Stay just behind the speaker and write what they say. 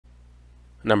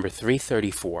Number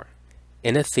 334.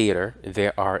 In a theater,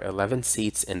 there are 11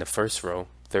 seats in the first row,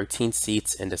 13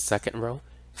 seats in the second row,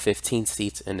 15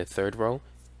 seats in the third row,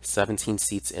 17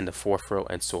 seats in the fourth row,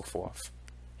 and so forth.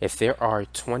 If there are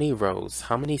 20 rows,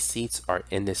 how many seats are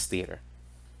in this theater?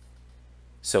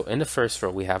 So in the first row,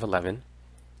 we have 11.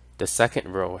 The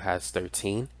second row has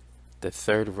 13. The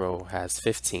third row has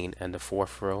 15. And the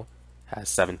fourth row has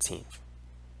 17.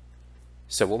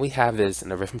 So what we have is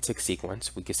an arithmetic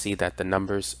sequence. We can see that the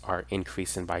numbers are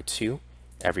increasing by 2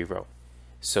 every row.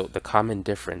 So the common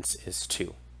difference is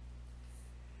 2.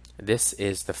 This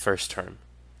is the first term.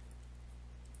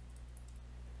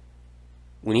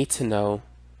 We need to know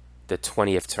the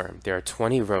 20th term. There are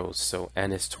 20 rows, so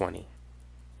n is 20.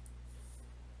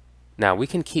 Now we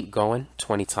can keep going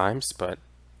 20 times, but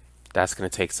that's going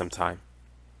to take some time.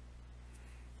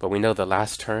 But we know the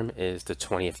last term is the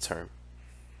 20th term.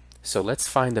 So let's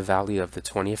find the value of the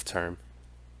 20th term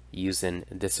using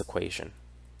this equation.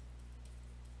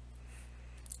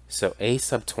 So a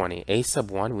sub 20, a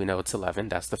sub 1, we know it's 11,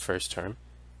 that's the first term.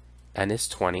 N is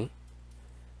 20.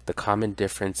 The common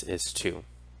difference is 2.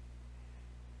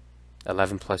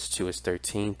 11 plus 2 is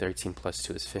 13, 13 plus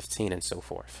 2 is 15, and so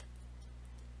forth.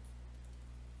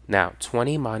 Now,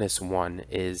 20 minus 1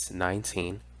 is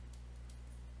 19,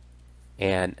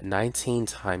 and 19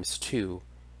 times 2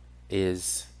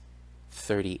 is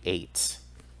 38.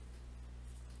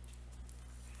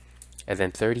 And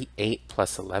then 38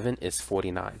 plus 11 is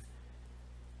 49.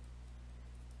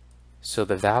 So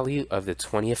the value of the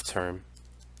 20th term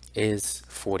is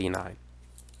 49.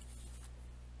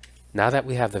 Now that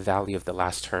we have the value of the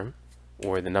last term,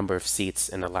 or the number of seats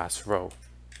in the last row,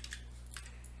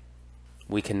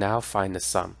 we can now find the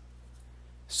sum.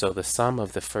 So the sum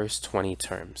of the first 20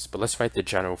 terms, but let's write the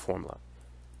general formula.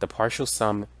 The partial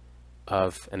sum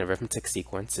of an arithmetic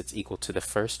sequence, it's equal to the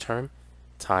first term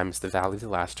times the value of the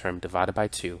last term divided by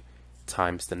 2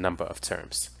 times the number of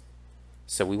terms.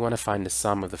 So we want to find the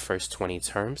sum of the first 20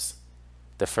 terms.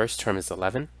 The first term is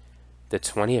 11. The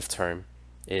 20th term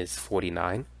is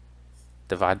 49.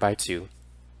 Divide by 2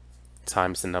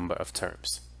 times the number of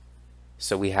terms.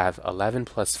 So we have 11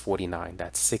 plus 49,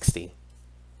 that's 60.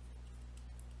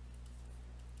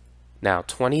 Now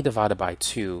 20 divided by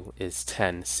 2 is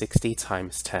 10. 60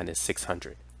 times 10 is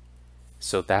 600.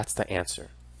 So that's the answer.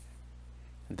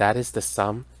 That is the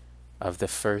sum of the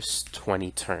first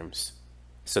 20 terms.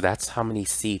 So that's how many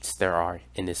seats there are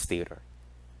in this theater.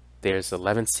 There's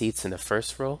 11 seats in the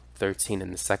first row, 13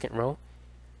 in the second row,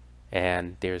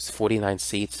 and there's 49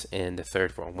 seats in the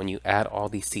third row. When you add all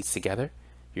these seats together,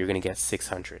 you're going to get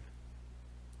 600.